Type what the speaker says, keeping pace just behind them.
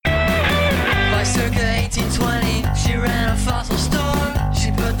1820, she ran a fossil store.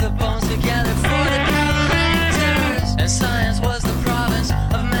 She put the bones together for the collectors. And science was the province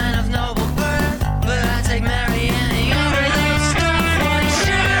of men of noble birth. But I take Mary Anning over those stuff white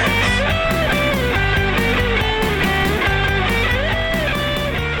shirts.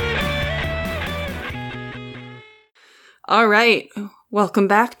 All right. Welcome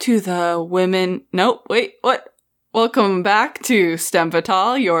back to the Women... Nope, wait, what? Welcome back to STEM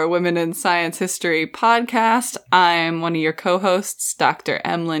Vital, your Women in Science History podcast. I'm one of your co-hosts, Dr.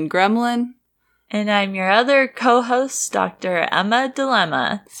 Emlyn Gremlin. And I'm your other co-host, Dr. Emma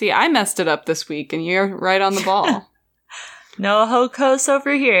Dilemma. See, I messed it up this week, and you're right on the ball. No ho-hosts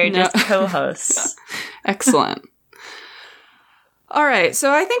over here, just co-hosts. Excellent. All right,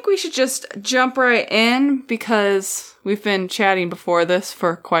 so I think we should just jump right in, because we've been chatting before this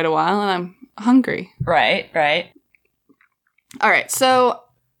for quite a while, and I'm hungry. Right. All right, so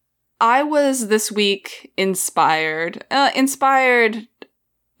I was this week inspired. Inspired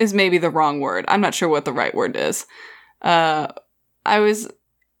is maybe the wrong word. I'm not sure what the right word is. I was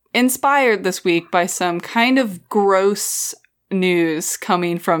inspired this week by some kind of gross news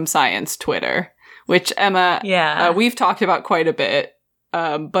coming from science Twitter, which, Emma, we've talked about quite a bit.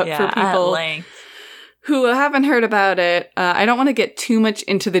 But for people who haven't heard about it, I don't want to get too much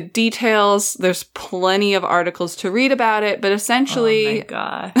into the details. There's plenty of articles to read about it, but essentially... Oh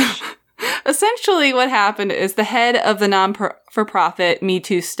my gosh. Essentially what happened is the head of the non-for-profit Me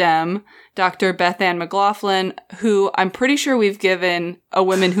Too STEM, Dr. Beth Ann McLaughlin, who I'm pretty sure we've given a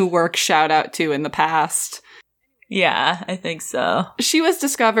Women Who Work shout-out to in the past. Yeah, I think so. She was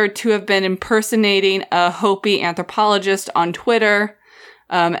discovered to have been impersonating a Hopi anthropologist on Twitter,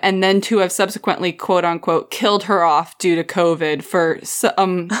 and then to have subsequently, quote-unquote, killed her off due to COVID for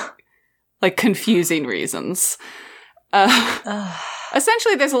some, confusing reasons.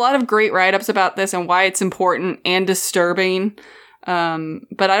 Essentially, there's a lot of great write-ups about this and why it's important and disturbing,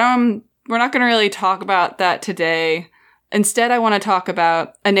 but we're not going to really talk about that today. Instead, I want to talk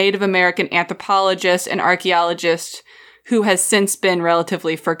about a Native American anthropologist and archaeologist who has since been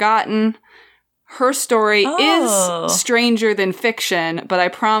relatively forgotten. Her story is stranger than fiction, but I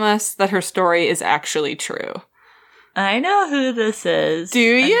promise that her story is actually true. I know who this is. Do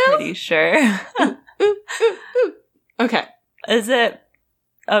you? I'm pretty sure. Ooh. Okay. Is it?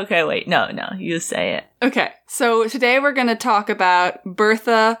 Okay, wait. No, you say it. Okay, so today we're going to talk about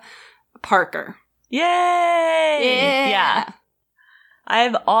Bertha Parker. Yay! Yeah.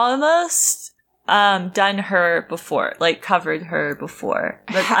 I've almost done her before, covered her before.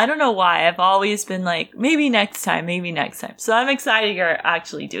 But I don't know why. I've always been maybe next time. So I'm excited you're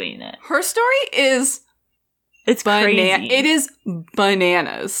actually doing it. Her story is... It's crazy. It is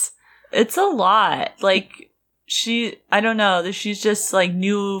bananas. It's a lot. I don't know. She's just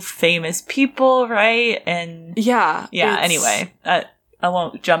new famous people, right? And yeah. Anyway, I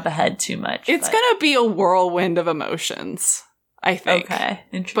won't jump ahead too much. It's gonna be a whirlwind of emotions, I think. Okay,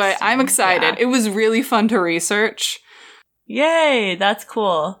 interesting. But I'm excited. Yeah. It was really fun to research. Yay, that's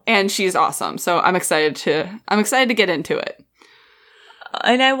cool. And she's awesome. So I'm excited to get into it.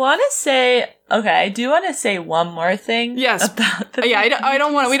 And I want to say, I do want to say one more thing. Yes. About the I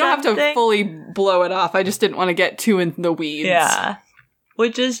don't want. We don't have to thing. fully blow it off. I just didn't want to get too in the weeds. Yeah.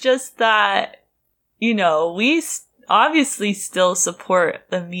 Which is just that, we obviously still support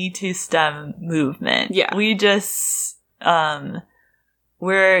the Me Too STEM movement. Yeah. We just,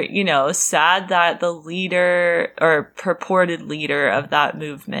 we're, sad that the leader or purported leader of that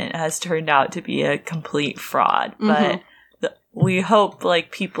movement has turned out to be a complete fraud. Mm-hmm. But we hope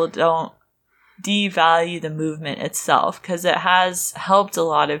people don't devalue the movement itself, because it has helped a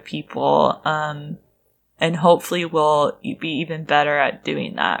lot of people, and hopefully we'll be even better at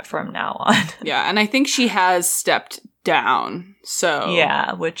doing that from now on. Yeah, and I think she has stepped down, so...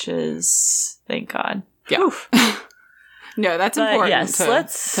 Yeah, which is... Thank God. Yeah. No, that's important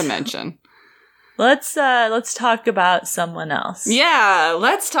to mention. Let's talk about someone else. Yeah,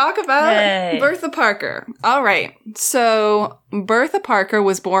 let's talk about Bertha Parker. All right. So, Bertha Parker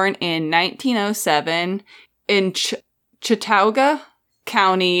was born in 1907 in Chautauqua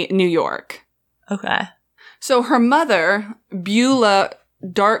County, New York. Okay. So, her mother, Beulah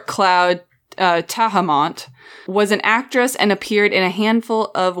Dark Cloud Tahamont, was an actress and appeared in a handful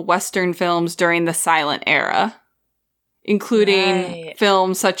of Western films during the silent era, including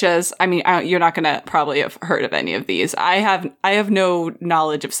films such as, you're not going to probably have heard of any of these. I have no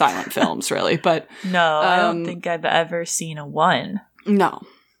knowledge of silent films, really, but... No, I don't think I've ever seen a one. No.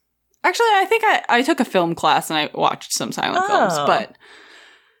 Actually, I think I took a film class and I watched some silent films, but...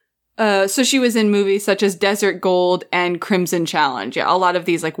 So she was in movies such as Desert Gold and Crimson Challenge. Yeah, a lot of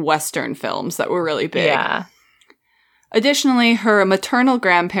these like Western films that were really big. Yeah. Additionally, her maternal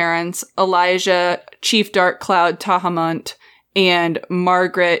grandparents, Elijah Chief Dark Cloud Tahamont and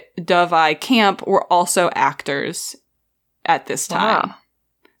Margaret Dovey Camp, were also actors at this time. Wow.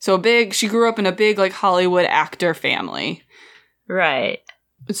 So she grew up in a big like Hollywood actor family. Right.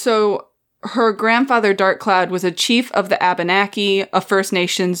 So her grandfather, Dark Cloud, was a chief of the Abenaki, a First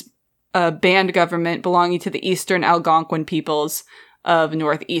Nations band government belonging to the Eastern Algonquin peoples of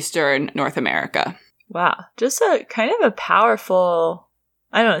northeastern North America. Wow. Just a kind of a powerful,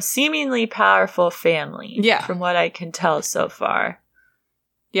 I don't know, seemingly powerful family. Yeah. From what I can tell so far.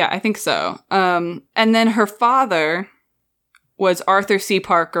 Yeah, I think so. And then her father was Arthur C.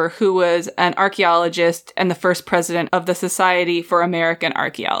 Parker, who was an archaeologist and the first president of the Society for American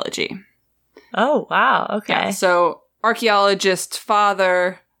Archaeology. Oh, wow. Okay. Yeah, so archaeologist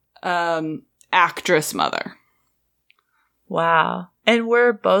father, actress mother. Wow. And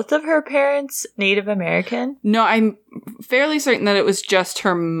were both of her parents Native American? No, I'm fairly certain that it was just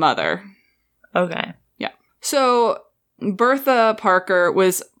her mother. Okay. Yeah. So Bertha Parker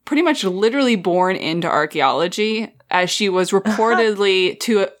was pretty much literally born into archaeology, as she was reported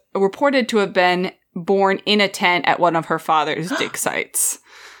to have been born in a tent at one of her father's dig sites.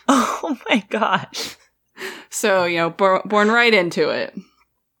 Oh my gosh. So, born right into it.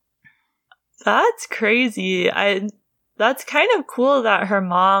 That's crazy. That's kind of cool that her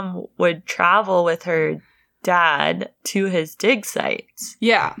mom would travel with her dad to his dig sites.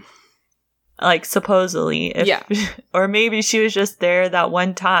 Yeah. Like, supposedly. Yeah. Or maybe she was just there that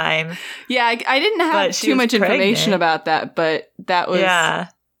one time. Yeah, I didn't have too much information about that, but that was... Yeah.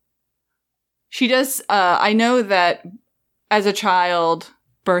 She does... I know that as a child,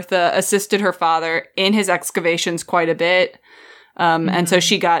 Bertha assisted her father in his excavations quite a bit. And so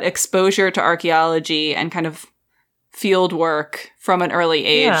she got exposure to archaeology and kind of field work from an early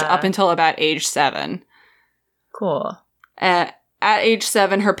age up until about age 7. Cool. At age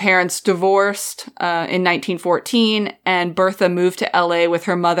 7, her parents divorced in 1914, and Bertha moved to LA with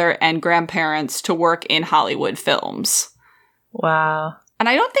her mother and grandparents to work in Hollywood films. Wow. And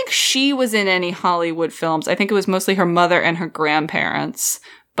I don't think she was in any Hollywood films. I think it was mostly her mother and her grandparents.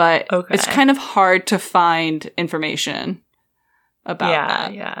 But it's kind of hard to find information about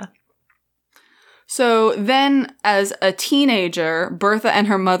that. Yeah. So then, as a teenager, Bertha and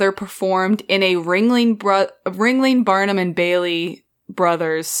her mother performed in a Ringling Barnum and Bailey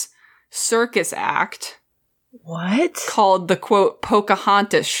Brothers circus act. What? Called the, quote,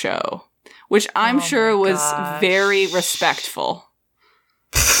 Pocahontas Show, which I'm sure was very respectful.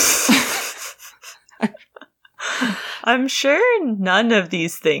 I'm sure none of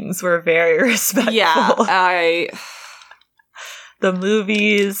these things were very respectful. Yeah, the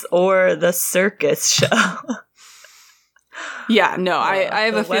movies or the circus show. Yeah, no, I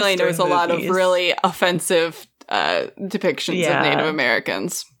have a feeling there was a lot of really offensive depictions of Native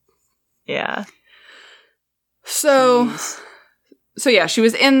Americans. Yeah. So yeah, she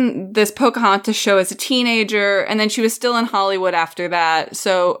was in this Pocahontas show as a teenager, and then she was still in Hollywood after that.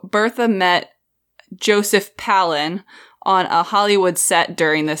 So Bertha met Joseph Palin on a Hollywood set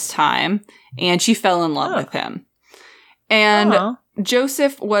during this time, and she fell in love with him. And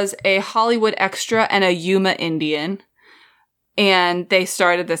Joseph was a Hollywood extra and a Yuma Indian, and they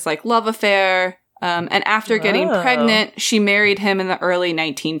started this like love affair. And after getting pregnant, she married him in the early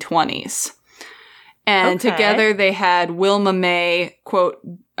 1920s. And together they had Wilma Mae, quote,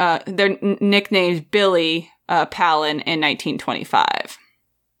 they're nicknamed Billy Palin in 1925.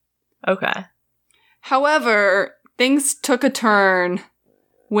 Okay. However, things took a turn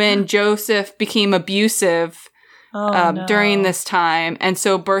when Joseph became abusive during this time, and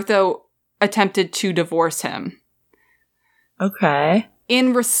so Bertha attempted to divorce him. Okay.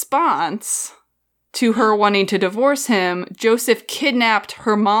 In response to her wanting to divorce him, Joseph kidnapped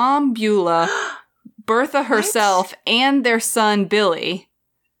her mom, Beulah, Bertha herself, and their son, Billy.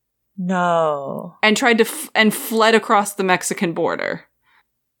 No. And tried to and fled across the Mexican border.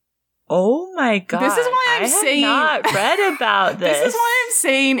 Oh my god. This is why I'm saying I have not read about this. This is why I'm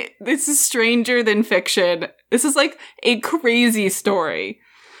saying this is stranger than fiction. This is like a crazy story.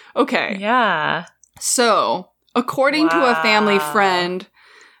 Okay. Yeah. So, according to a family friend,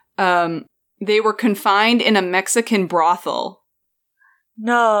 they were confined in a Mexican brothel.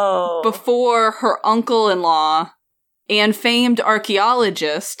 No. Before her uncle-in-law and famed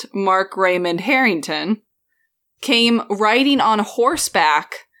archaeologist Mark Raymond Harrington came riding on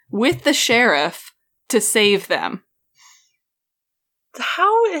horseback with the sheriff to save them.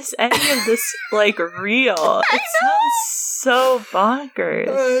 How is any of this, like, real? It sounds so bonkers.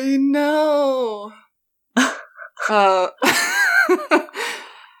 I know.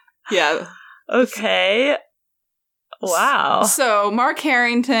 Yeah. Okay. Wow. So, Mark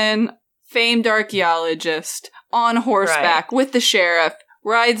Harrington, famed archaeologist, on horseback with the sheriff,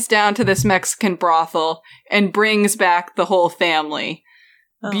 rides down to this Mexican brothel and brings back the whole family.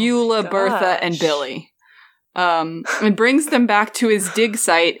 Oh Beulah, my Bertha, and gosh. Billy. And brings them back to his dig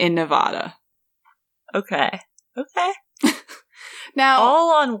site in Nevada. Okay. Now,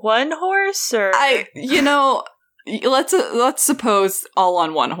 All on one horse, or let's suppose all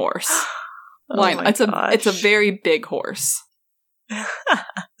on one horse. Why not? It's a very big horse. The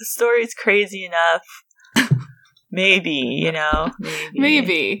story's crazy enough. Maybe,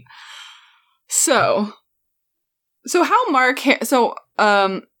 Maybe. So how Mark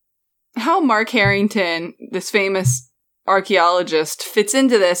Harrington, this famous archaeologist, fits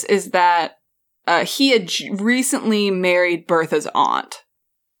into this is that he had recently married Bertha's aunt,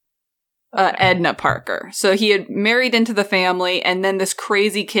 Edna Parker. So he had married into the family, and then this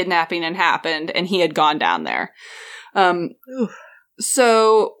crazy kidnapping had happened, and he had gone down there.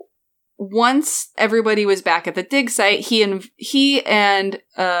 So once everybody was back at the dig site, he and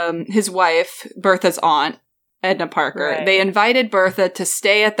his wife, Bertha's aunt, Edna Parker, they invited Bertha to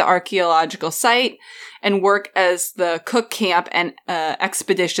stay at the archaeological site and work as the cook camp and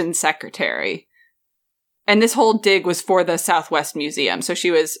expedition secretary. And this whole dig was for the Southwest Museum, so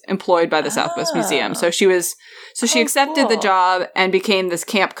she was employed by the Southwest Museum. So she accepted the job and became this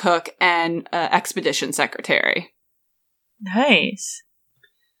camp cook and expedition secretary. Nice.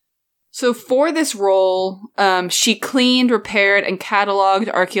 So for this role, she cleaned, repaired, and cataloged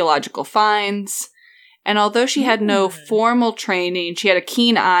archaeological finds. And although she had no formal training, she had a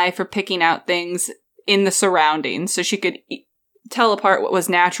keen eye for picking out things in the surroundings, so she could tell apart what was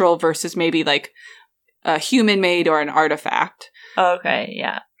natural versus maybe like a human-made or an artifact. Okay,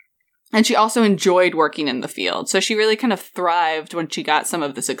 yeah. And she also enjoyed working in the field, so she really kind of thrived when she got some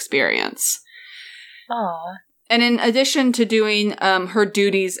of this experience. Aw. And in addition to doing her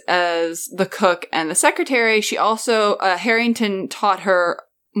duties as the cook and the secretary, she also, Harrington taught her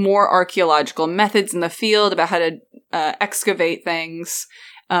more archaeological methods in the field about how to excavate things.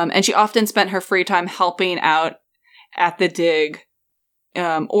 And she often spent her free time helping out at the dig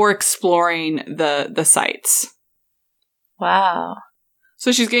or exploring the sites. Wow.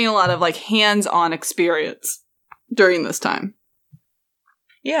 So she's getting a lot of like hands-on experience during this time.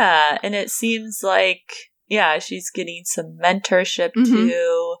 Yeah, and it seems like, she's getting some mentorship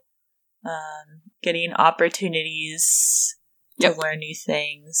too, getting opportunities to learn new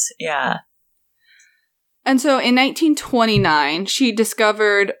things. Yeah. And so in 1929, she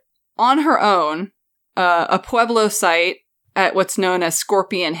discovered on her own a Pueblo site at what's known as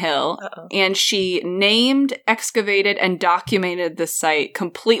Scorpion Hill. And she named, excavated, and documented the site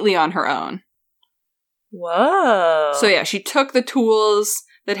completely on her own. Whoa. So yeah, she took the tools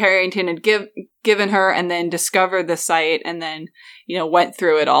that Harrington had given her and then discovered the site and then, went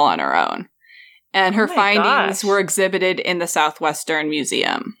through it all on her own. And her findings were exhibited in the Southwestern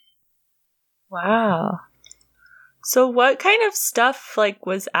Museum. Wow. So what kind of stuff,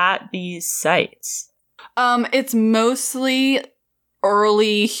 was at these sites? It's mostly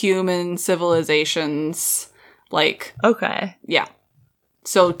early human civilizations, Okay. Yeah.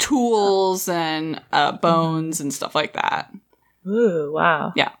 So tools and bones and stuff like that. Ooh,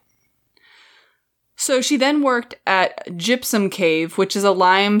 wow. Yeah. So she then worked at Gypsum Cave, which is a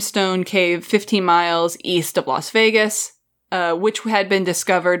limestone cave 15 miles east of Las Vegas, which had been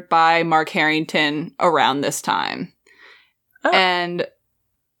discovered by Mark Harrington around this time. Oh. And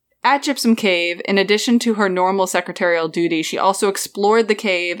at Gypsum Cave, in addition to her normal secretarial duty, she also explored the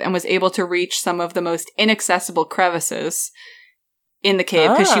cave and was able to reach some of the most inaccessible crevices in the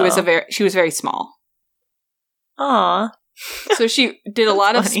cave because she was very small. Aw. So she did a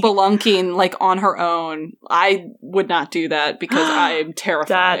lot of spelunking, on her own. I would not do that because I'm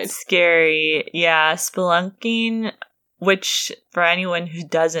terrified. That's scary. Yeah, spelunking, which, for anyone who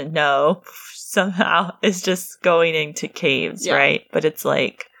doesn't know, somehow is just going into caves, right? But it's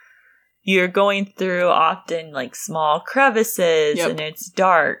you're going through often, small crevices, and it's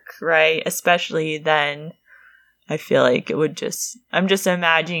dark, right? Especially then, I feel like it would just... I'm just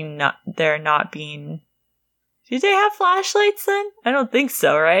imagining there not being... Did they have flashlights then? I don't think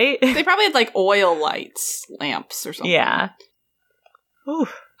so, right? They probably had oil lamps or something. Yeah. Ooh.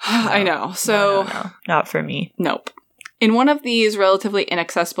 I know. So no. Not for me. Nope. In one of these relatively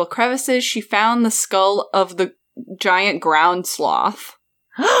inaccessible crevices, she found the skull of the giant ground sloth.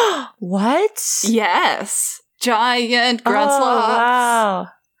 What? Yes. giant ground sloths. Wow.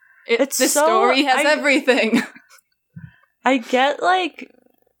 This story has everything. I get, like,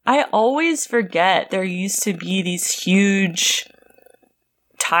 I always forget there used to be these huge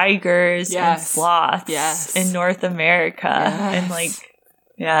tigers and sloths in North America. And, like,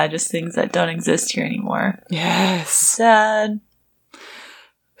 yeah, just things that don't exist here anymore. Yes. Sad.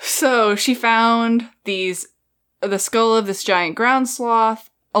 So she found the skull of this giant ground sloth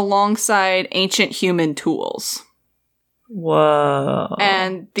alongside ancient human tools. Whoa.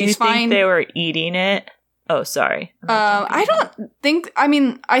 And do you think they were eating it? Oh, sorry. I don't think,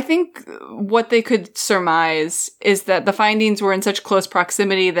 I think what they could surmise is that the findings were in such close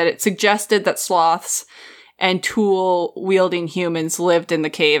proximity that it suggested that sloths and tool-wielding humans lived in the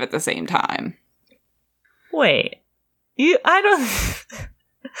cave at the same time. Wait. I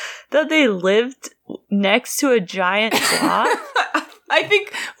don't... that they lived next to a giant sloth? I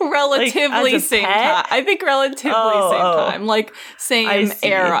think relatively same time. I think relatively same time. Like, same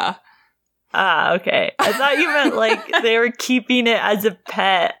era. Ah, okay. I thought you meant, like, they were keeping it as a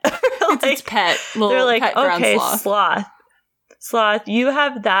pet. It's its pet. They're like, pet okay, sloth. Sloth, you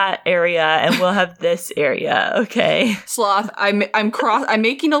have that area, and we'll have this area, okay? Sloth, I'm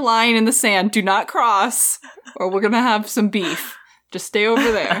making a line in the sand. Do not cross, or we're gonna have some beef. Just stay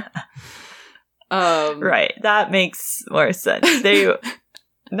over there. Right, that makes more sense. They,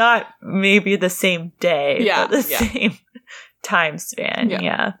 not maybe the same day, but the same time span.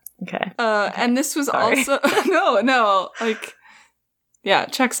 Yeah. Okay. And this was also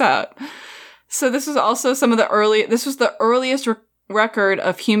checks out. So this was also this was the earliest record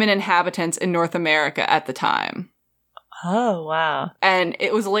of human inhabitants in North America at the time. Oh, wow. And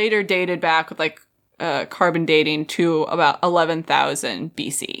it was later dated back with carbon dating to about 11,000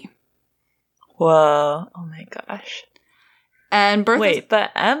 BC. Whoa. Oh my gosh. And wait, but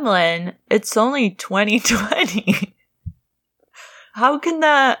Emlyn, it's only 2020. How can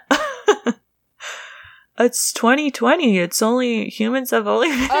that... It's 2020. It's only... Humans have only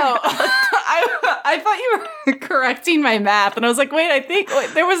been... Oh, I thought you were correcting my math. And I was like, wait,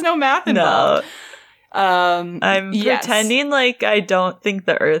 there was no math involved. No. I'm pretending like I don't think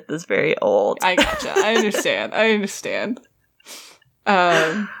the Earth is very old. I gotcha. I understand.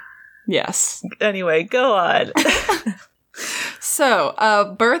 Yes. Anyway, go on. So,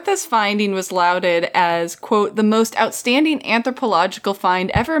 Bertha's finding was lauded as, quote, the most outstanding anthropological find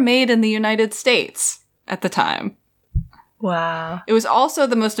ever made in the United States at the time. Wow. It was also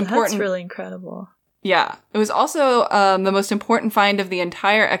the most important... That's really incredible. Yeah. It was also the most important find of the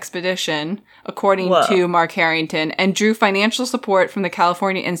entire expedition, according to Mark Harrington, and drew financial support from the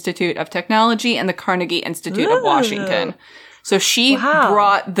California Institute of Technology and the Carnegie Institute of Washington. So she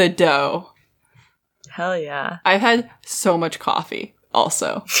brought the dough. Hell yeah. I've had so much coffee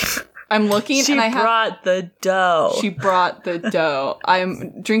also. I'm looking She brought the dough. She brought the dough.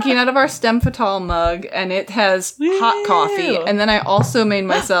 I'm drinking out of our Stem Fatale mug, and it has hot coffee. And then I also made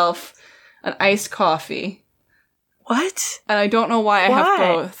myself an iced coffee. What? And I don't know why I have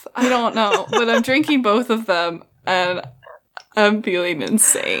both. I don't know. But I'm drinking both of them, and I'm feeling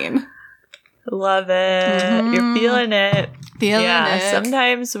insane. Love it. Mm-hmm. You're feeling it. Feeling it.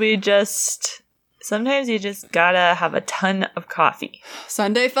 Sometimes you just gotta have a ton of coffee.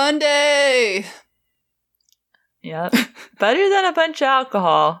 Sunday fun day! Yep. Better than a bunch of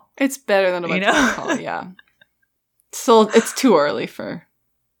alcohol. It's better than a bunch of alcohol, yeah. Still, it's too early for...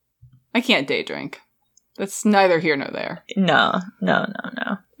 I can't day drink. That's neither here nor there. No.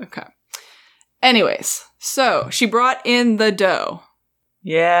 Okay. Anyways, so she brought in the dough.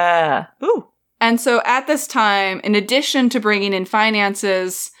 Yeah. Ooh. And so at this time, in addition to bringing in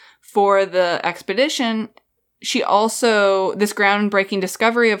finances for the expedition, she also, this groundbreaking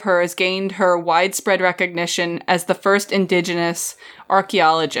discovery of hers gained her widespread recognition as the first indigenous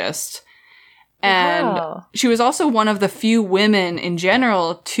archaeologist. And she was also one of the few women in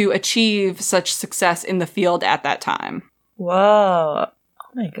general to achieve such success in the field at that time. Whoa.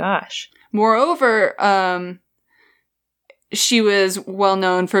 Oh my gosh. Moreover, she was well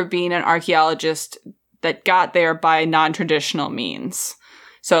known for being an archaeologist that got there by non-traditional means.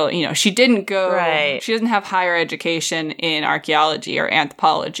 So, she didn't go, she doesn't have higher education in archaeology or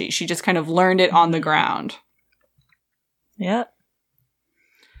anthropology. She just kind of learned it on the ground. Yep.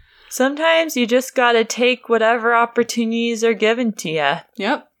 Sometimes you just gotta take whatever opportunities are given to you.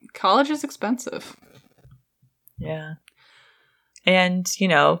 Yep. College is expensive. Yeah. And,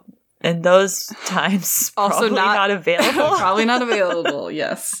 in those times, also not available. Probably not available,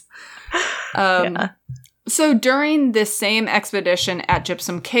 yes. So during this same expedition at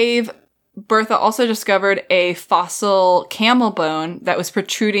Gypsum Cave, Bertha also discovered a fossil camel bone that was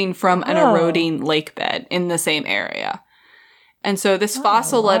protruding from an eroding lake bed in the same area. And so this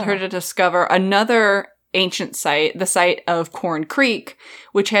fossil led her to discover another ancient site, the site of Corn Creek,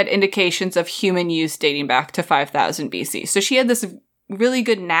 which had indications of human use dating back to 5000 BC. So she had this really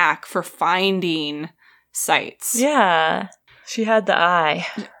good knack for finding sites. Yeah. She had the eye.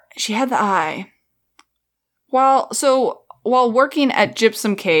 She had the eye. While working at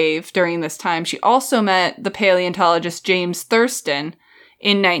Gypsum Cave during this time, she also met the paleontologist James Thurston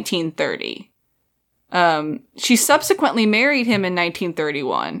in 1930. She subsequently married him in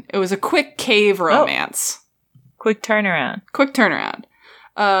 1931. It was a quick cave romance. Quick turnaround.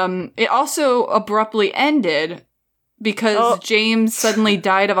 It also abruptly ended because James suddenly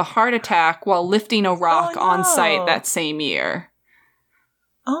died of a heart attack while lifting a rock on site that same year.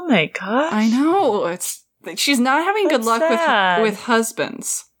 Oh my gosh. I know. She's not having good luck with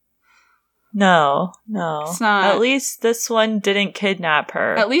husbands. No. It's not. At least this one didn't kidnap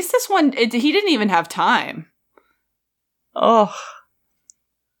her. At least this one, he didn't even have time. Oh.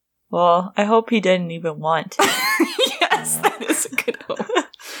 Well, I hope he didn't even want to. Yes, that is a good hope.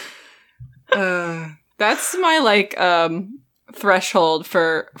 That's my, threshold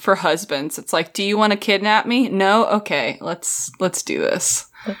for husbands. It's like, do you want to kidnap me? No? Okay, let's do this.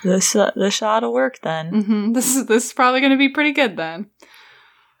 This ought to work then. Mm-hmm. This is probably going to be pretty good then.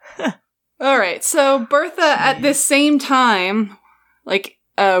 All right, so Bertha, at this same time,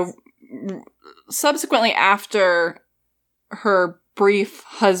 subsequently after her brief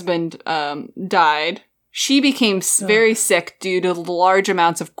husband died, she became very sick due to large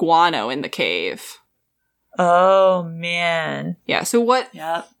amounts of guano in the cave. Oh, man. Yeah, so what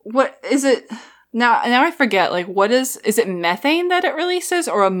is it? Now I forget, is it methane that it releases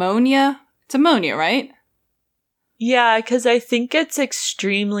or ammonia? It's ammonia, right? Yeah, because I think it's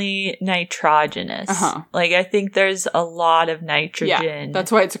extremely nitrogenous. Uh-huh. I think there's a lot of nitrogen. Yeah,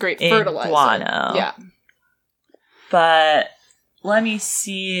 that's why it's a great fertilizer. Guano. Yeah. But let me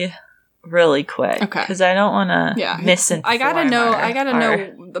see really quick. Okay. Because I don't want to misinform I gotta know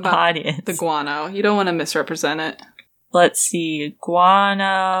about audience. The guano. You don't want to misrepresent it. Let's see.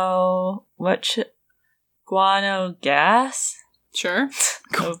 Guano. Guano gas? Sure.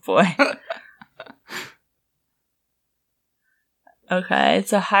 Oh boy. Okay,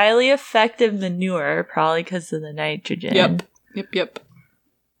 it's a highly effective manure, probably because of the nitrogen. Yep.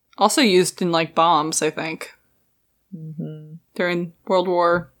 Also used in, bombs, I think. Mm-hmm. During World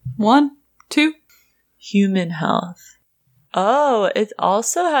War I? II? Human health. Oh, it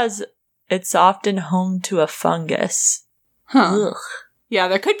also it's often home to a fungus. Huh. Ugh. Yeah,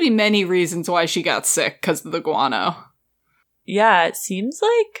 there could be many reasons why she got sick because of the guano. Yeah, it seems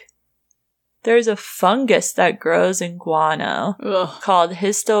like there's a fungus that grows in guano called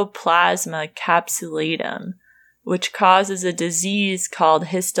Histoplasma capsulatum, which causes a disease called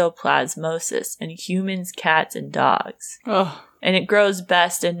histoplasmosis in humans, cats, and dogs. Ugh. And it grows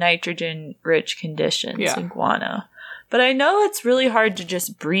best in nitrogen-rich conditions in guano. But I know it's really hard to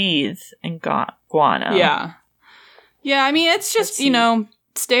just breathe in guano. Yeah. Yeah, I mean, it's just,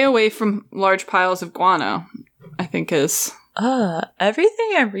 stay away from large piles of guano, I think is...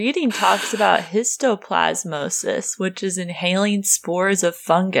 Everything I'm reading talks about histoplasmosis, which is inhaling spores of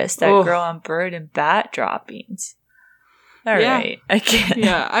fungus that grow on bird and bat droppings. All right. I can't.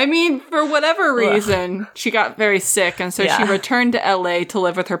 Yeah, I mean, for whatever reason, she got very sick, and so she returned to LA to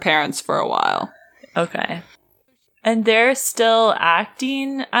live with her parents for a while. Okay. And they're still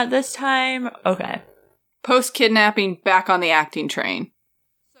acting at this time? Okay. Post-kidnapping, back on the acting train.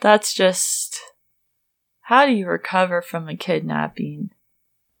 That's just... How do you recover from a kidnapping?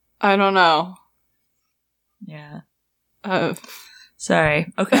 I don't know. Yeah.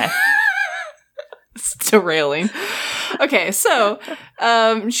 Sorry. Okay. It's derailing. Okay, so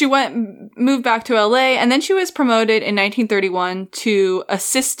she moved back to LA, and then she was promoted in 1931 to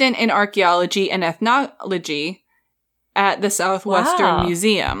assistant in archaeology and ethnology at the Southwestern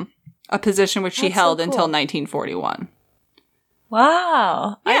Museum, a position which she held until 1941.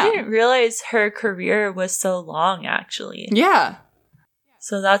 Wow. Yeah. I didn't realize her career was so long, actually. Yeah.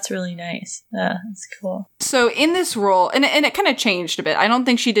 So that's really nice. Yeah, that's cool. So in this role, and it kind of changed a bit. I don't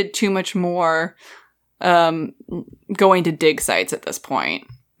think she did too much more going to dig sites at this point.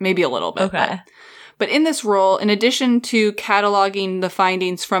 Maybe a little bit. Okay. But in this role, in addition to cataloging the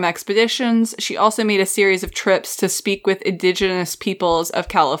findings from expeditions, she also made a series of trips to speak with indigenous peoples of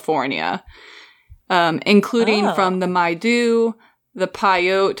California. Including from the Maidu, the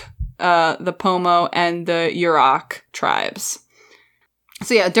Paiute, the Pomo, and the Yurok tribes.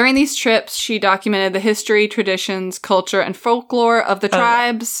 So yeah, during these trips, she documented the history, traditions, culture, and folklore of the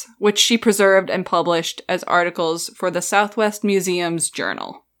tribes, which she preserved and published as articles for the Southwest Museum's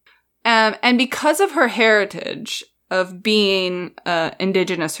Journal. And because of her heritage of being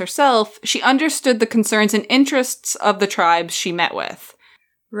indigenous herself, she understood the concerns and interests of the tribes she met with.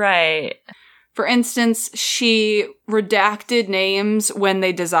 Right. For instance, she redacted names when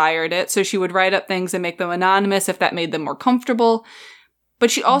they desired it, so she would write up things and make them anonymous if that made them more comfortable. But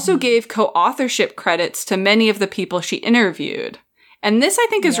she also gave co-authorship credits to many of the people she interviewed. And this, I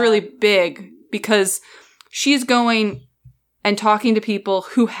think, is really big because she's going and talking to people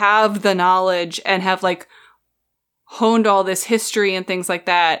who have the knowledge and have, like, honed all this history and things like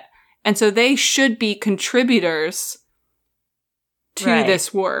that. And so they should be contributors to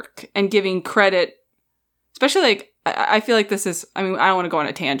this work and giving credit, especially, like, I feel like this is, I mean, I don't want to go on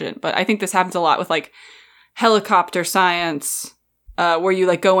a tangent, but I think this happens a lot with, like, helicopter science, where you,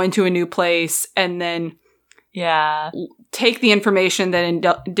 like, go into a new place and then take the information that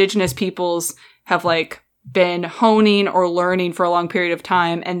indigenous peoples have, like, been honing or learning for a long period of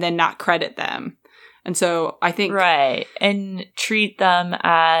time and then not credit them. And so I think... Right. And treat them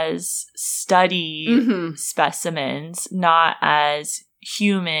as study specimens, not as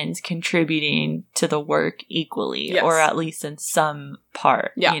humans contributing to the work equally, or at least in some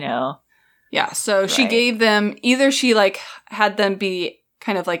part, you know? Yeah, so she gave them, either she, like, had them be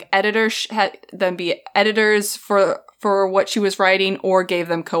kind of like editors, had them be editors for what she was writing, or gave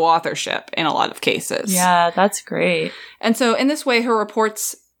them co-authorship in a lot of cases. Yeah, that's great. And so in this way, her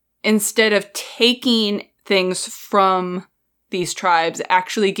reports, instead of taking things from these tribes,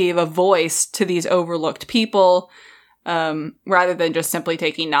 actually gave a voice to these overlooked people, rather than just simply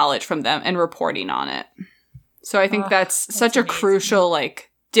taking knowledge from them and reporting on it. So I think that's such a crucial, like,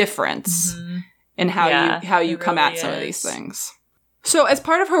 difference in how you come at some of these things. So as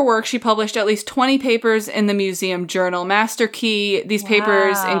part of her work, she published at least 20 papers in the museum journal Master Key. These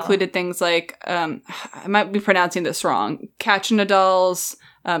papers included things like, I might be pronouncing this wrong, Kachina dolls,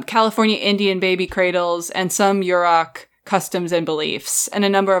 California Indian baby cradles, and some Yurok customs and beliefs, and a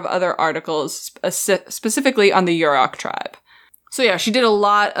number of other articles specifically on the Yurok tribe. So yeah, she did a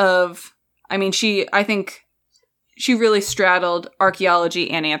lot of, I think she really straddled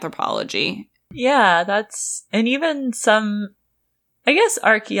archaeology and anthropology. Yeah, and even some, I guess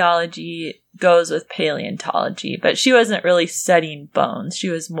archaeology goes with paleontology, but she wasn't really studying bones. She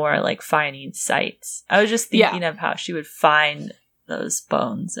was more like finding sites. I was just thinking of how she would find those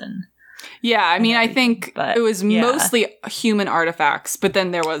bones and... Yeah, I think it was mostly human artifacts, but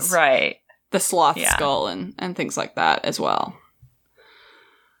then there was the sloth skull and things like that as well.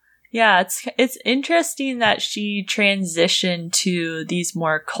 Yeah, it's interesting that she transitioned to these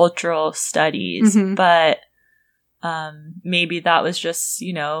more cultural studies, but maybe that was just,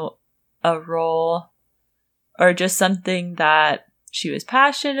 a role or just something that she was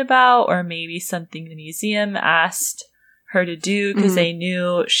passionate about, or maybe something the museum asked her to do because they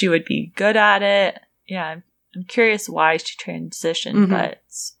knew she would be good at it. Yeah, I'm curious why she transitioned, but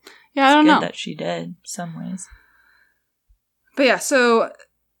it's I don't know that she did in some ways. But yeah, so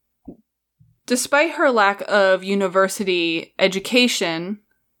despite her lack of university education,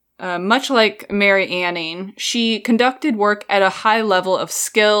 much like Mary Anning, she conducted work at a high level of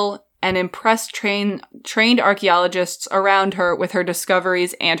skill and impressed trained archaeologists around her with her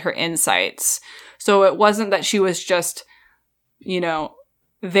discoveries and her insights. So it wasn't that she was just,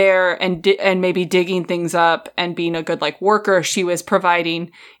 there and maybe digging things up and being a good, like, worker. She was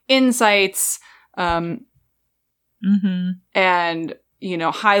providing insights, and,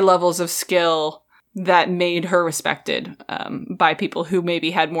 high levels of skill that made her respected, by people who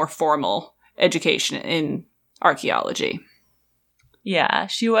maybe had more formal education in archaeology. Yeah,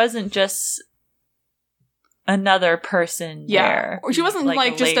 she wasn't just another person there. Or she wasn't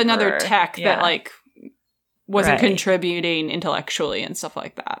like just another tech that, like, wasn't contributing intellectually and stuff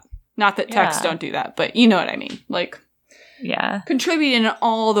like that. Not that techs don't do that, but you know what I mean. Like, contributing in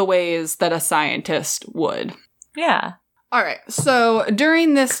all the ways that a scientist would. Yeah. All right. So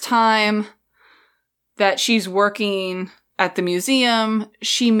during this time that she's working at the museum,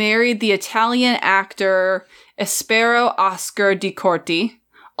 she married the Italian actor Espero Oscar Di Corti,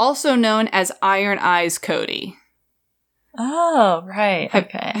 also known as Iron Eyes Cody. Oh, right.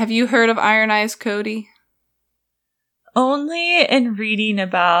 Okay. Have you heard of Iron Eyes Cody? Only in reading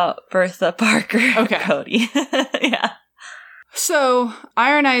about Bertha Parker Cody. Yeah. So,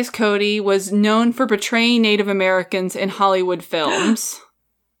 Iron Eyes Cody was known for portraying Native Americans in Hollywood films.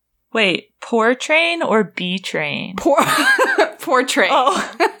 Wait, Poor Train or B Train? Poor Train.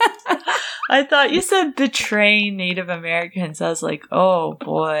 Oh. I thought you said betraying Native Americans. I was like, oh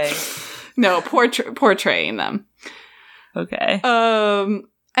boy. No, portraying them. Okay.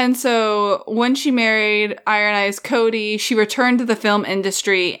 And so when she married Iron Eyes Cody, she returned to the film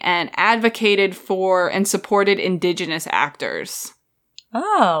industry and advocated for and supported Indigenous actors.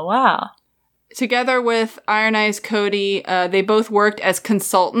 Oh, wow. Together with Iron Eyes Cody, they both worked as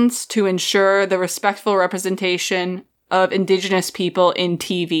consultants to ensure the respectful representation of Indigenous people in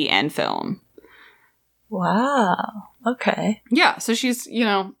TV and film. Wow. Okay. Yeah, so she's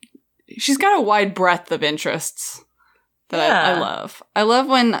got a wide breadth of interests that I love. I love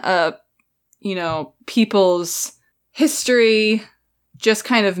when, people's history just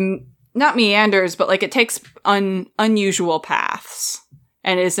kind of, not meanders, but like it takes unusual paths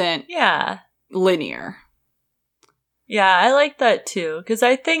and isn't linear. Yeah, I like that too, because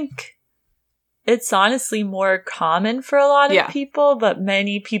I think it's honestly more common for a lot of people, but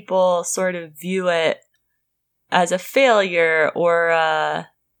many people sort of view it as a failure or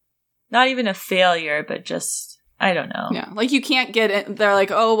not even a failure, but just, I don't know. Yeah, like you can't get it. They're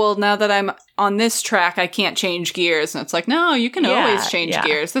like, oh, well, now that I'm on this track, I can't change gears. And it's like, no, you can always change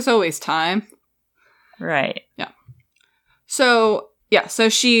gears. There's always time. Right. Yeah. So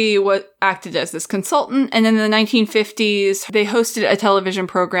she acted as this consultant. And then in the 1950s, they hosted a television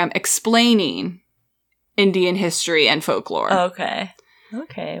program explaining Indian history and folklore. Okay,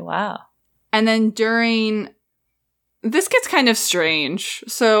 wow. And then this gets kind of strange.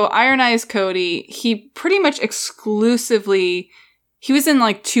 So Iron Eyes Cody, he pretty much exclusively, he was in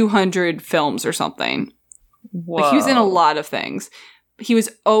like 200 films or something. Whoa. Like he was in a lot of things. He was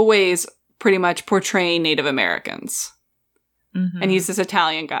always pretty much portraying Native Americans. Mm-hmm. And he's this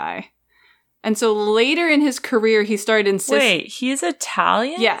Italian guy. And so later in his career, he started insisting... Wait, he's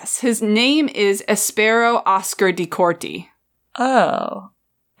Italian? Yes. His name is Espero Oscar Di Corti. Oh.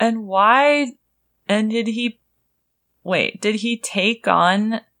 And why... And did he take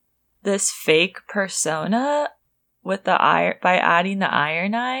on this fake persona with by adding the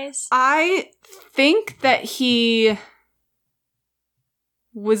Iron Eyes? I think that he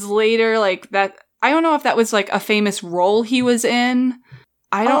was later like that... I don't know if that was like a famous role he was in.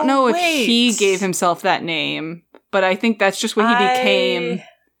 I don't know if he gave himself that name, but I think that's just what he became.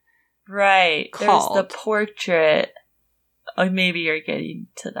 Right. Called. There's the portrait. Oh, maybe you're getting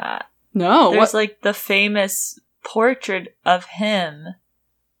to that. No. There's like the famous portrait of him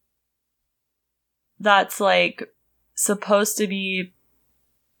that's like supposed to be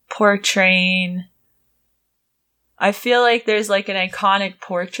portraying. I feel like there's like an iconic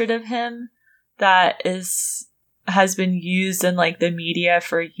portrait of him that has been used in like the media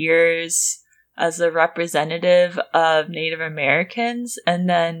for years as a representative of Native Americans, and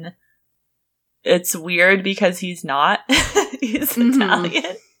then it's weird because he's not. He's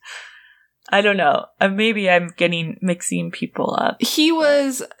Italian. I don't know. Maybe I'm mixing people up. He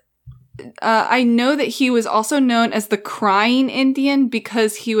was... I know that he was also known as the Crying Indian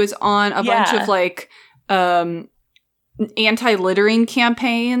because he was on a bunch of like anti-littering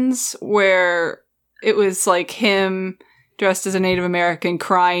campaigns where it was like him dressed as a Native American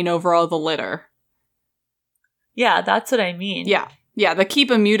crying over all the litter. Yeah, that's what I mean. Yeah. The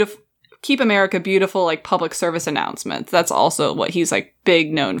Keep America Beautiful like public service announcements. That's also what he's like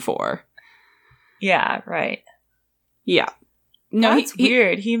big known for. Yeah, right. Yeah. No, that's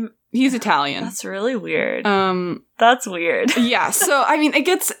weird. He's Italian. That's really weird. That's weird. Yeah. So I mean,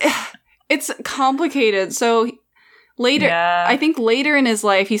 it's complicated. So later, I think later in his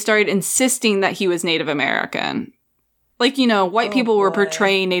life, he started insisting that he was Native American. Like, white people were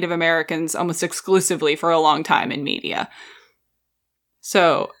portraying Native Americans almost exclusively for a long time in media.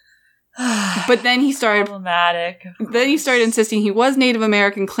 So, but then he started... Problematic. Then he started insisting he was Native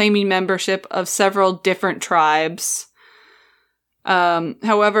American, claiming membership of several different tribes.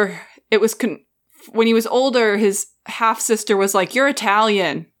 However, it was... when he was older, his half-sister was like, "You're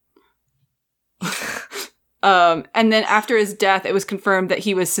Italian." And then after his death, it was confirmed that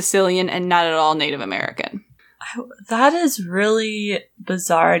he was Sicilian and not at all Native American. That is really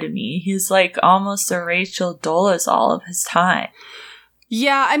bizarre to me. He's like almost a Rachel Dolezal of his time.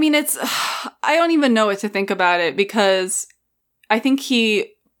 Yeah, I mean, I don't even know what to think about it because I think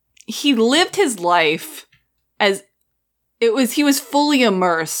he lived his life as he was fully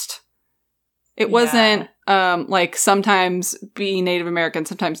immersed. It wasn't like sometimes being Native American,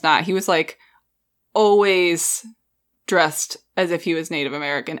 sometimes not. He was like always dressed as if he was Native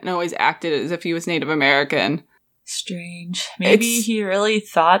American and always acted as if he was Native American. Strange. Maybe he really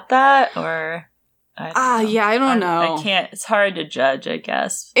thought that, or I don't know. I can't. It's hard to judge, I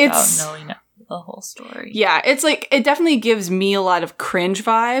guess, without knowing the whole story. Yeah, it's like, it definitely gives me a lot of cringe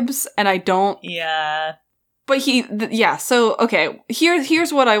vibes, and I don't... Yeah. But so, okay,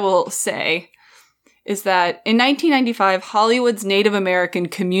 here's what I will say, is that in 1995, Hollywood's Native American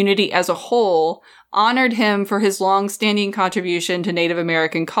community as a whole honored him for his long-standing contribution to Native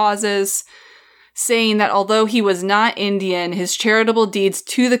American causes, saying that although he was not Indian, his charitable deeds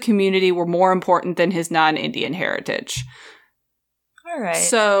to the community were more important than his non-Indian heritage. All right.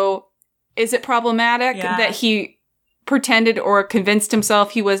 So, is it problematic that he pretended or convinced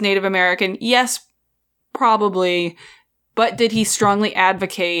himself he was Native American? Yes, probably. But did he strongly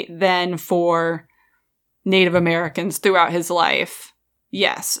advocate then for Native Americans throughout his life?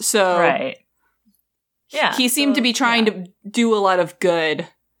 Yes. So, right. Yeah. He seemed to be trying to do a lot of good,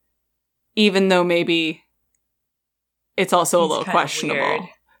 even though maybe it's also a little questionable. Weird.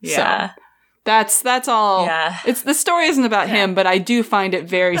 Yeah. So, that's all. Yeah. The story isn't about him, but I do find it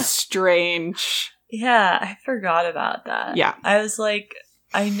very strange. Yeah, I forgot about that. Yeah. I was like,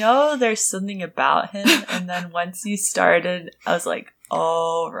 I know there's something about him, and then once you started, I was like,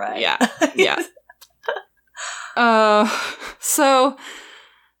 oh, right. Yeah. Yeah. So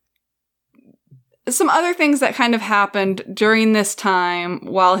some other things that kind of happened during this time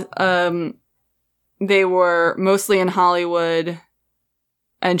while they were mostly in Hollywood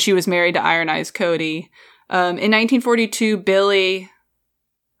and she was married to Iron Eyes Cody. In 1942, Billy,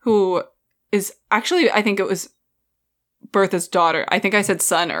 who is actually, I think it was Bertha's daughter. I think I said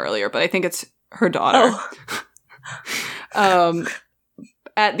son earlier, but I think it's her daughter. Oh.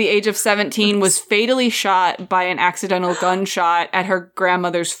 At the age of 17, was fatally shot by an accidental gunshot at her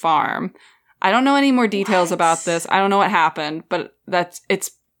grandmother's farm. I don't know any more details about this. I don't know what happened, but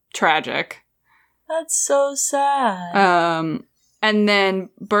it's tragic. That's so sad. And then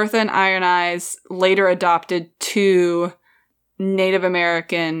Bertha and Iron Eyes later adopted 2 Native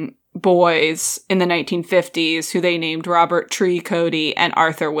American boys in the 1950s who they named Robert Tree Cody and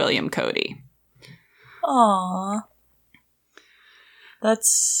Arthur William Cody. Aww.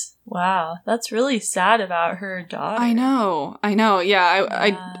 Wow. That's really sad about her daughter. I know. Yeah,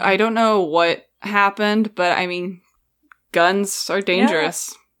 I don't know what happened, but I mean, guns are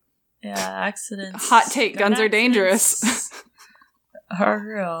dangerous. Yeah, accidents. Hot take, guns are dangerous. Are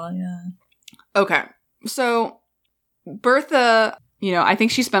real, yeah. Okay. So, Bertha, I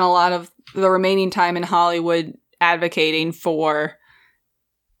think she spent a lot of the remaining time in Hollywood advocating for,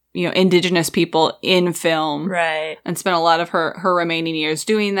 Indigenous people in film. Right. And spent a lot of her remaining years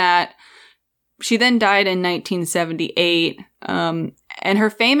doing that. She then died in 1978, and her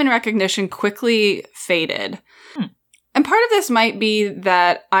fame and recognition quickly faded. And part of this might be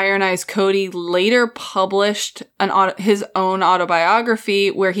that Iron Eyes Cody later published his own autobiography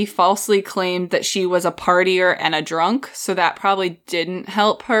where he falsely claimed that she was a partier and a drunk, so that probably didn't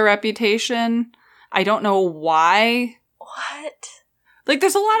help her reputation. I don't know why. What? Like,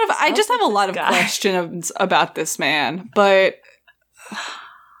 there's a lot of... I just have a lot of questions about this man, but...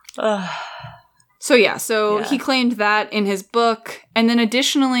 So he claimed that in his book, and then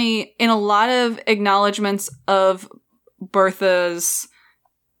additionally, in a lot of acknowledgments of Bertha's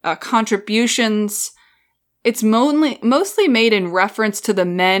contributions, it's mostly made in reference to the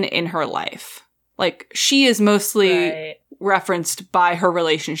men in her life. Like, she is mostly referenced by her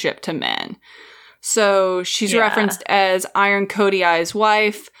relationship to men. So she's referenced as Iron Cody Eye's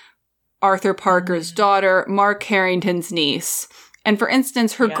wife, Arthur Parker's daughter, Mark Harrington's niece. And for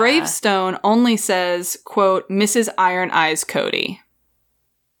instance, her gravestone only says, quote, Mrs. Iron Eyes Cody.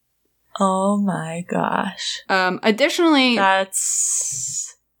 Oh my gosh. Additionally... Go ahead.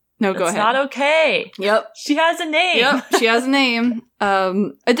 That's not okay. Yep. She has a name. Yep, she has a name.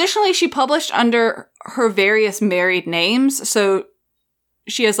 Additionally, she published under her various married names, so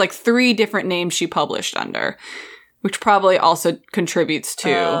she has like 3 different names she published under, which probably also contributes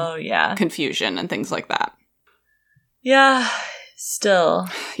to confusion and things like that. Yeah, still.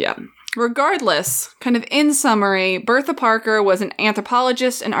 Yeah. Regardless, kind of in summary, Bertha Parker was an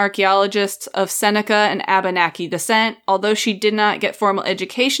anthropologist and archaeologist of Seneca and Abenaki descent. Although she did not get formal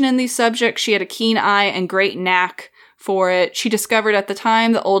education in these subjects, she had a keen eye and great knack for it. She discovered at the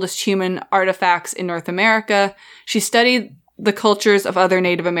time the oldest human artifacts in North America. She studied the cultures of other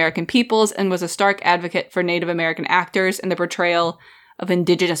Native American peoples and was a stark advocate for Native American actors and the portrayal of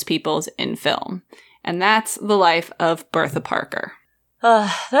Indigenous peoples in film. And that's the life of Bertha Parker.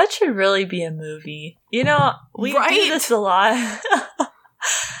 That should really be a movie. We do this a lot.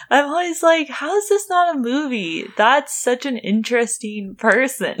 I'm always like, how is this not a movie? That's such an interesting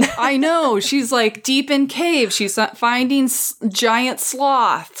person. I know. She's like deep in caves. She's finding giant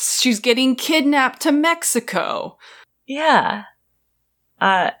sloths. She's getting kidnapped to Mexico. Yeah.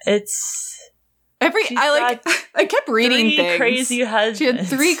 It's I kept reading three things. crazy husbands. She had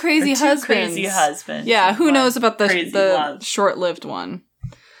 3 crazy Or two husbands. crazy husbands. Yeah, who and knows one about the crazy love. short-lived one.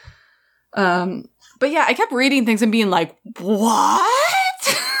 But yeah, I kept reading things and being like, what?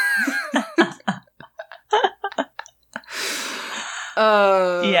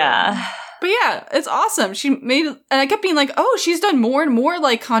 Yeah. But yeah, it's awesome. She made, and I kept being like, oh, she's done more and more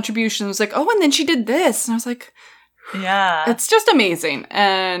like contributions. Like, oh, and then she did this. And I was like, Yeah. it's just amazing.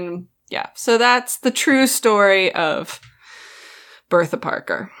 And yeah, so that's the true story of Bertha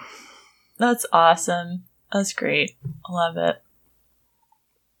Parker. That's awesome. That's great. I love it.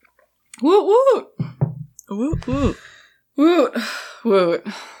 Woot woot. Woot woot. Woot. Woot.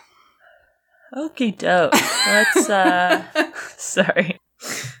 Okie doke. Let's, sorry.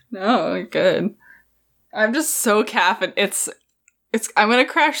 No, good. I'm just so caffeinated. I'm gonna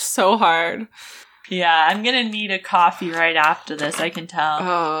crash so hard. Yeah, I'm gonna need a coffee right after this, I can tell.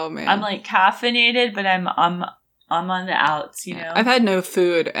 Oh man. I'm like caffeinated, but I'm on the outs, you know? I've had no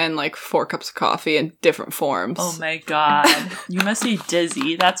food and like 4 cups of coffee in different forms. Oh my god. You must be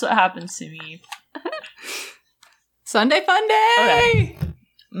dizzy. That's what happens to me. Sunday fun day! Okay.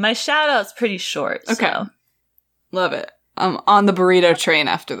 My shout out's pretty short. Okay. So. Love it. I'm on the burrito train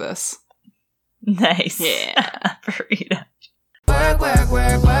after this. Nice. Yeah. Burrito. Work, work,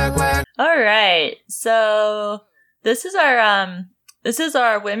 work, work, work. All right. So this is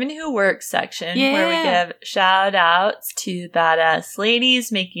our Women Who Work section where we Yeah. give shout outs to badass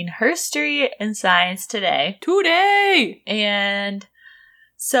ladies making herstory in science today. Today! And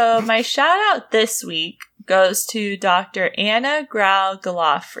so my shout out this week goes to Dr. Anna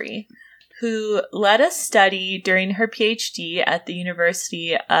Grau-Galafri, who led a study during her PhD at the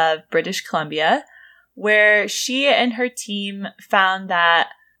University of British Columbia, where she and her team found that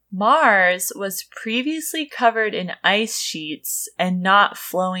Mars was previously covered in ice sheets and not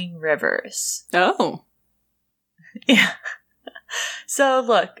flowing rivers. Oh. Yeah. So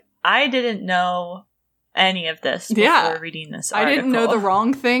look, I didn't know any of this before Yeah. reading this I article. didn't know the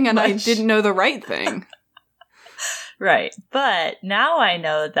wrong thing and I Much. didn't know the right thing. Right. But now I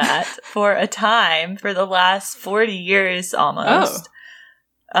know that for a time, for the last 40 years almost,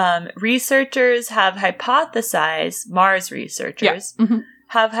 researchers have hypothesized, Mars researchers, Mhm.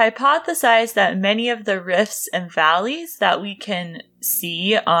 have hypothesized that many of the rifts and valleys that we can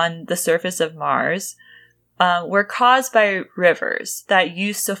see on the surface of Mars were caused by rivers that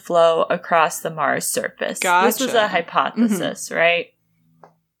used to flow across the Mars surface. This was Gotcha. a hypothesis, right?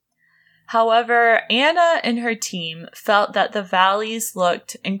 However, Anna and her team felt that the valleys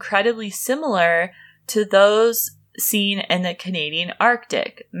looked incredibly similar to those seen in the Canadian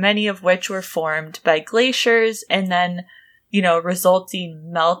Arctic, many of which were formed by glaciers and then,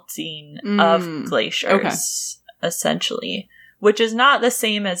 resulting melting of glaciers, essentially, which is not the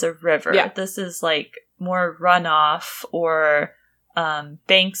same as a river. Yeah. This is like more runoff or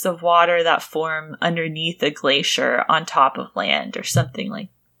banks of water that form underneath a glacier on top of land or something like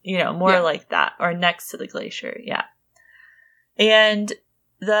more Yeah. like that, or next to the glacier, yeah. And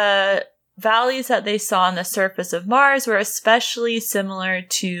the valleys that they saw on the surface of Mars were especially similar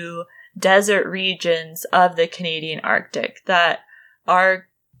to desert regions of the Canadian Arctic that are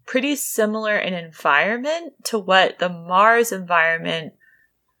pretty similar in environment to what the Mars environment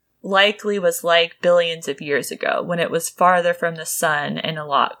likely was like billions of years ago, when it was farther from the sun and a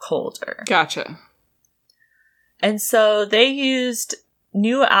lot colder. Gotcha. And so they used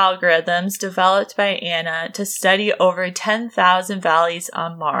new algorithms developed by Anna to study over 10,000 valleys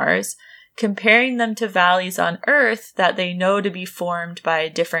on Mars, comparing them to valleys on Earth that they know to be formed by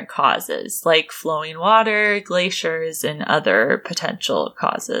different causes, like flowing water, glaciers, and other potential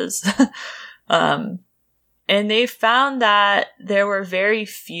causes. And they found that there were very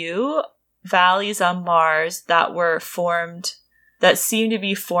few valleys on Mars that were formed, that seemed to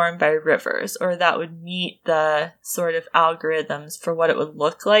be formed by rivers, or that would meet the sort of algorithms for what it would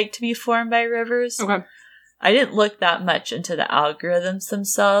look like to be formed by rivers. Okay. I didn't look that much into the algorithms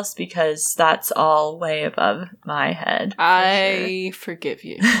themselves because that's all way above my head. For sure. I forgive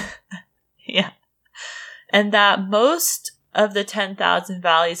you. Yeah. And that most of the 10,000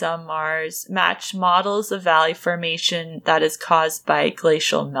 valleys on Mars match models of valley formation that is caused by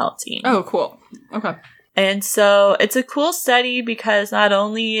glacial melting. Oh, cool. Okay. And so it's a cool study because not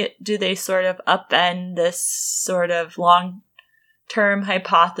only do they sort of upend this sort of long-term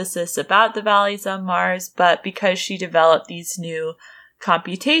hypothesis about the valleys on Mars, but because she developed these new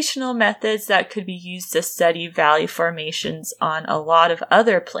computational methods that could be used to study valley formations on a lot of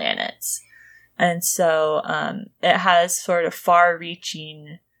other planets. And so it has sort of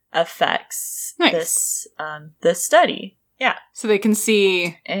far-reaching effects, Nice. this study. Yeah. So they can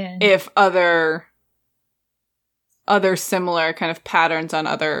see And if other other similar kind of patterns on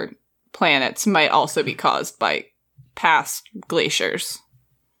other planets might also be caused by past glaciers.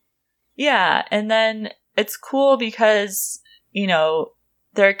 Yeah, and then it's cool because, you know,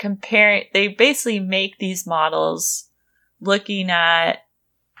 they basically make these models looking at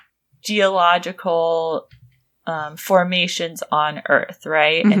geological formations on Earth,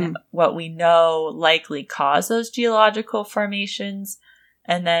 right? Mm-hmm. And what we know likely caused those geological formations.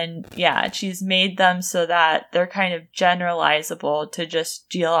 And then, yeah, she's made them so that they're kind of generalizable to just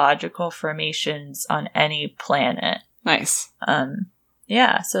geological formations on any planet. Nice.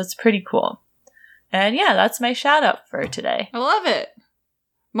 Yeah, so it's pretty cool. And yeah, that's my shout out for today. I love it.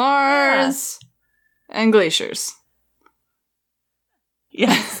 Mars and glaciers.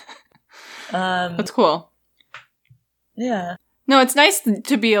 Yes. That's cool. Yeah. No, it's nice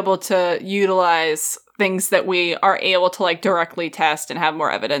to be able to utilize things that we are able to like directly test and have more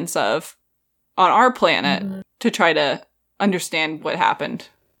evidence of on our planet to try to understand what happened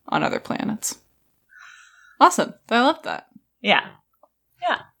on other planets. Awesome. I love that. Yeah.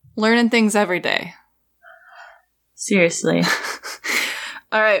 Yeah. Learning things every day. Seriously.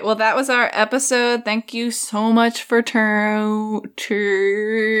 All right. Well, that was our episode. Thank you so much for tuning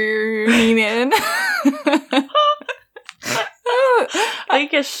in.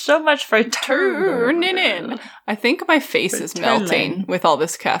 Thank you so much for Turning in. I think my face is melting with all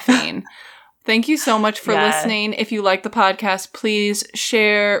this caffeine. Thank you so much for listening. If you like the podcast, please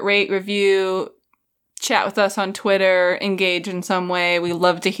share, rate, review, chat with us on Twitter, engage in some way. We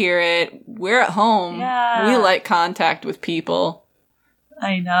love to hear it. We're at home. Yeah. We like contact with people.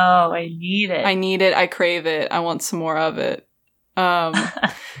 I know. I need it. I need it. I crave it. I want some more of it.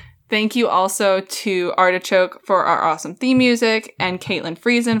 Thank you also to Artichoke for our awesome theme music and Caitlin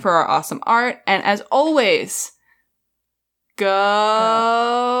Friesen for our awesome art. And as always, go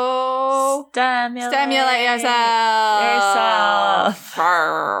stimulate yourself.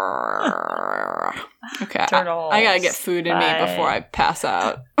 Okay, I gotta get food in me before I pass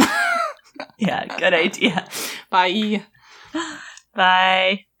out. Yeah, good idea. Bye.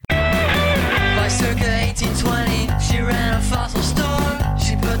 Bye.